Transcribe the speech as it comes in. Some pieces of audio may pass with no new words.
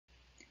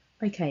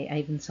Okay,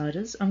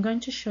 Avensiders, I'm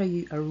going to show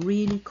you a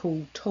really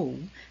cool tool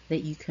that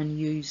you can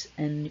use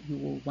in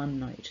your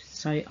OneNote.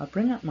 So I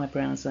bring up my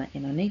browser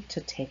and I need to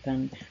tap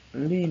in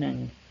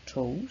Learning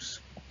Tools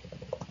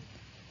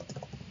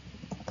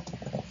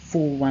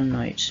for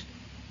OneNote.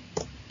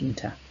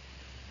 Enter.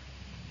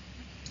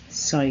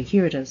 So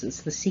here it is,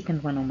 it's the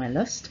second one on my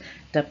list,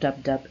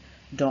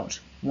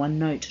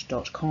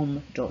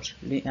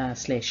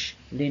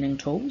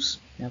 www.onenote.com/learning-tools.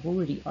 Now I've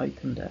already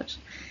opened it.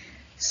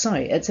 So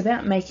it's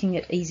about making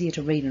it easier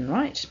to read and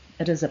write.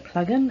 It is a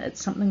plugin.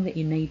 It's something that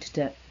you need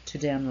to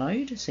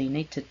download. So you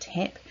need to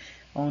tap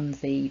on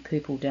the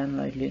purple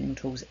Download Learning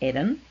Tools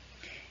add-in.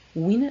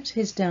 When it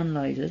has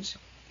downloaded,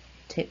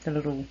 tap the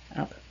little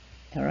up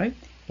arrow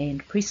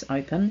and press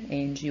open,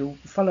 and you'll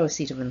follow a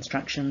set of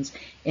instructions,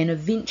 and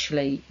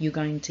eventually you're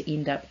going to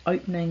end up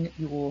opening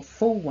your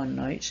full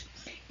OneNote.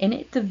 And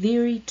at the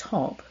very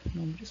top,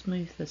 I'll just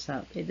move this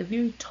up, at the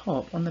very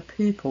top on the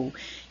purple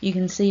you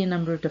can see a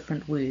number of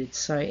different words.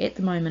 So at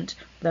the moment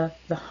the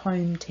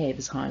home tab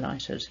is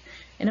highlighted,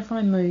 and if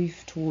I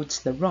move towards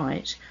the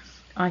right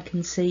I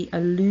can see a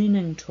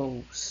Learning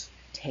Tools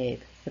tab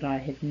that I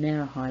have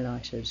now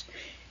highlighted.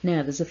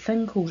 Now there's a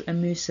thing called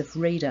Immersive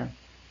Reader.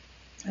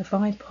 If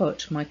I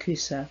put my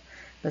cursor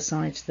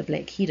beside the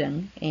black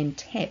heading and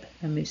tap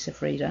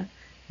Immersive Reader,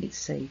 let's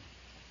see.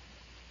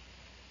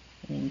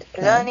 And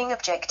learning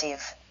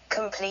objective.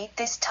 Complete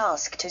this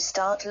task to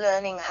start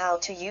learning how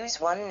to use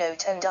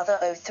OneNote and other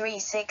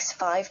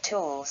O365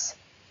 tools.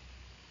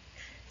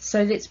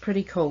 So that's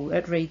pretty cool.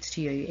 It reads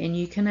to you, and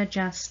you can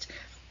adjust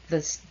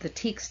the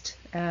text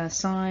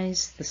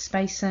size, the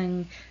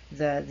spacing,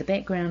 the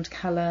background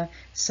color,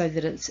 so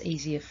that it's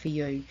easier for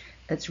you.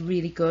 It's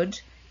really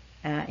good.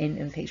 And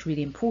in fact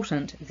really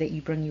important that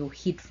you bring your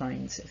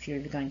headphones if you're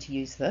ever going to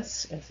use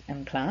this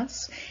in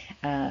class,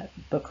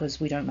 because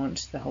we don't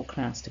want the whole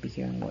class to be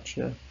hearing what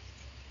you're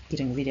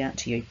getting read out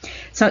to you.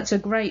 So it's a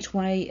great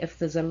way if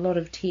there's a lot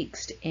of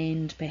text,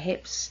 and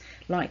perhaps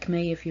like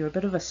me, if you're a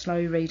bit of a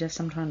slow reader,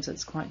 sometimes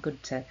it's quite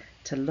good to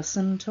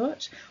listen to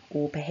it,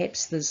 or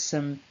perhaps there's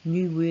some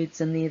new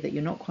words in there that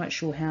you're not quite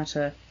sure how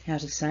to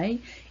say,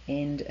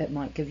 and it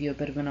might give you a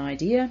bit of an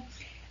idea.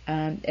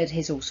 It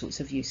has all sorts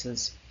of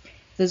uses.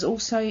 There's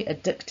also a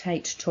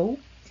dictate tool,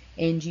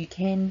 and you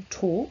can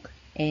talk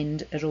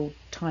and it'll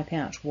type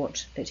out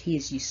what it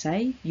hears you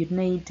say. You'd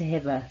need to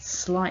have a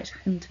slight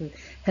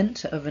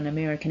hint of an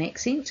American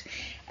accent,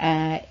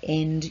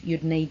 and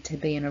you'd need to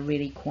be in a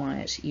really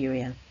quiet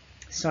area.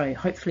 So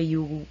hopefully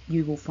you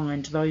will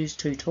find those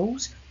two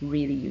tools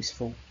really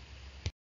useful.